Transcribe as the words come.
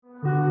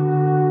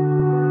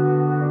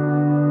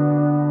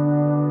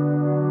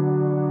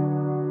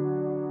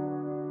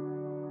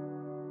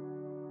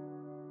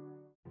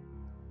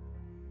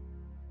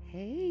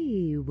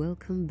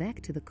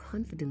back to the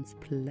Confidence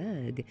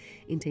Plug,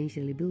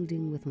 intentionally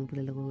building with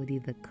Mapula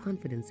Legodi, the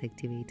Confidence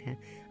Activator.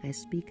 I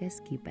speak, I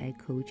skip, I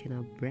coach, and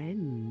I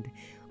brand.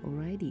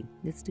 Alrighty,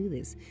 let's do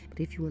this. But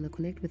if you want to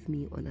connect with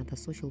me on other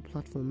social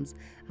platforms,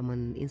 I'm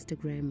on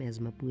Instagram as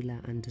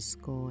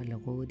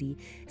Mapula_Legodi,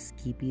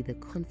 Skippy, the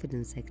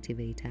Confidence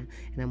Activator,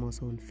 and I'm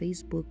also on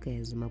Facebook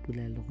as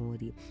Mapula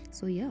Legodi.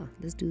 So yeah,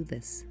 let's do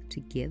this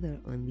together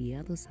on the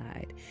other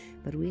side.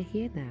 But we're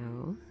here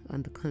now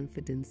on the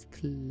Confidence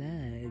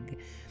Plug.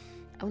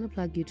 I want to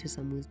plug you to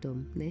some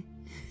wisdom, ne?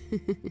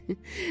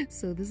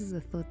 So this is a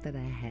thought that I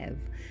have.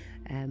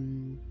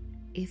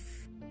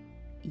 If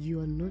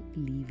you are not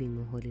living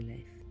a holy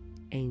life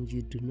and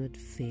you do not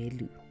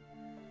value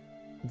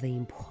the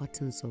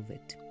importance of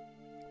it,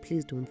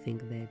 please don't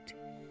think that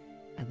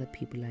other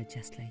people are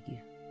just like you.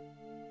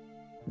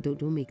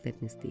 Don't make that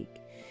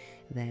mistake,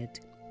 that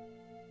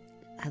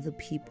other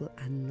people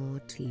are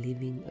not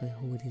living a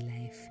holy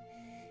life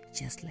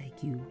just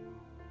like you.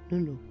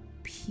 No.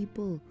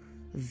 People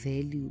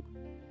value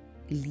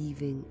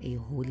living a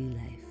holy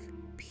life.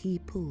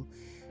 People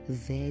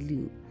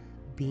value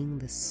being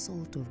the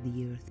salt of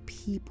the earth.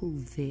 People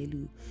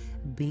value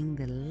being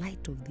the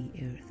light of the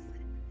earth.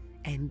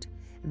 And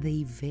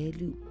they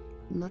value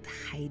not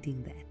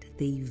hiding that.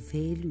 They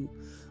value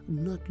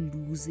not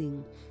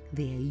losing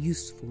their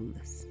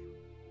usefulness.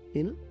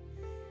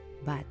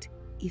 But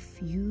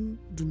if you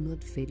do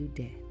not value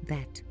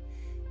that,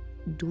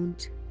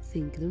 don't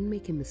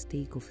make a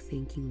mistake of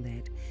thinking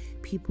that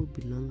people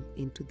belong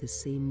into the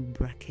same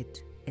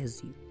bracket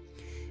as you.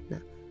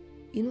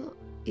 Now,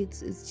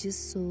 it's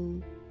just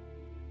so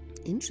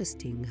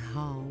interesting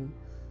how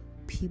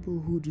people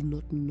who do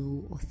not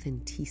know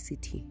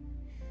authenticity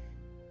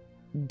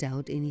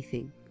doubt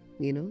anything.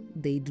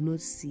 They will not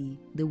see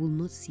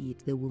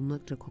it, they will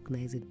not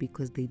recognize it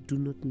because they do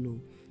not know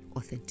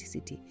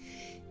authenticity.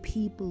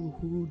 People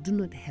who do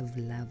not have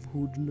love,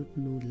 who do not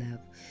know love,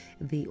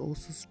 they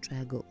also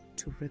struggle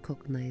to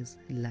recognize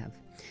love.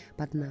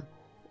 But now,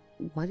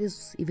 what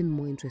is even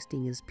more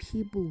interesting is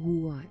people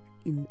who are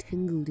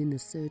entangled in a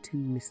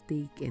certain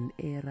mistake and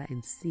error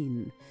and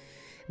sin.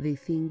 They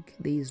think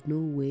there is no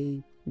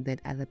way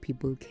that other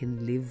people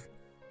can live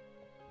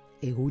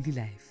a holy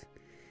life.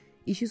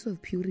 Issues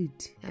of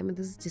purity.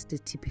 This is just a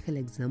typical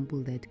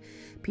example that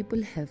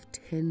people have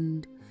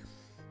turned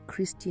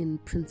Christian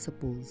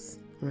principles,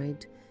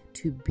 right,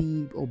 to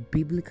be, or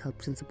biblical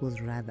principles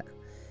rather,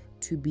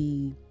 to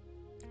be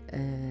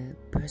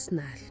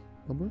personal.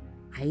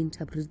 I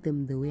interpret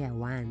them the way I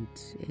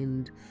want,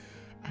 and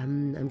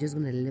I'm just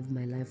going to live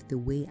my life the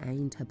way I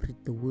interpret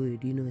the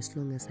word, as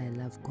long as I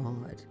love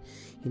God,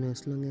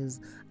 as long as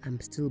I'm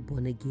still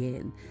born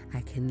again,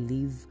 I can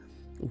live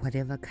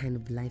whatever kind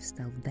of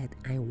lifestyle that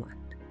I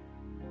want.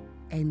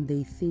 And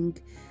they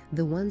think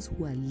the ones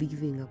who are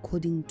living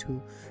according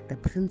to the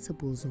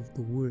principles of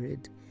the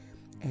word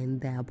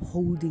and they're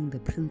upholding the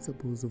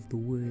principles of the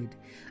word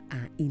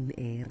are in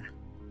error.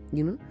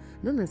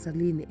 Not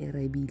necessarily in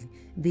error,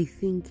 they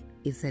think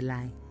it's a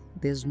lie.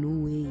 There's no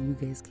way you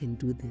guys can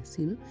do this.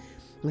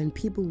 When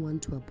people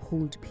want to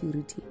uphold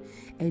purity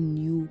and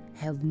you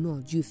have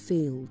not, you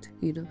failed,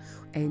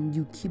 and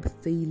you keep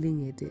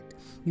failing at it,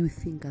 you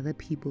think other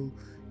people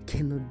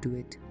cannot do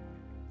it.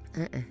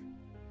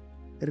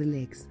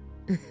 Relax.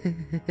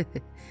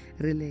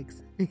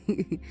 Relax.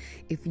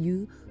 If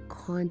you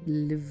can't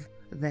live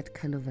that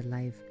kind of a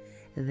life,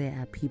 there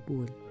are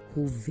people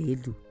who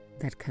value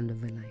that kind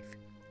of a life.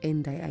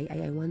 And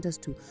I want us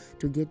to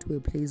get to a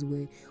place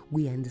where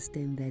we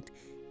understand that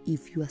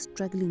if you are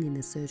struggling in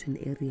a certain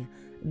area,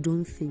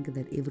 don't think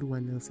that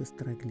everyone else is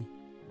struggling.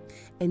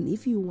 And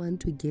if you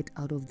want to get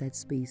out of that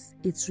space,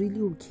 it's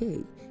really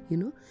okay,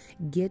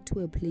 get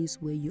to a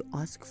place where you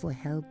ask for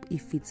help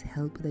if it's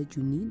help that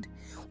you need,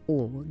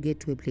 or get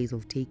to a place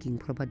of taking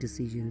proper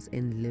decisions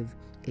and live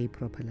a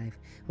proper life.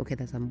 Okay,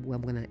 that's where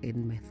I'm gonna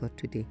end my thought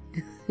today.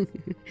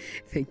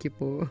 Thank you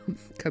for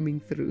coming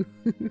through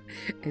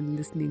and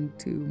listening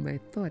to my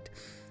thought.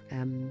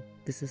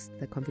 This is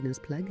the Confidence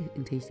Plug,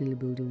 intentionally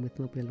building with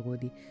Mapula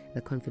Legodi,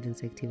 the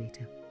Confidence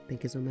Activator.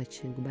 Thank you so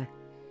much and goodbye.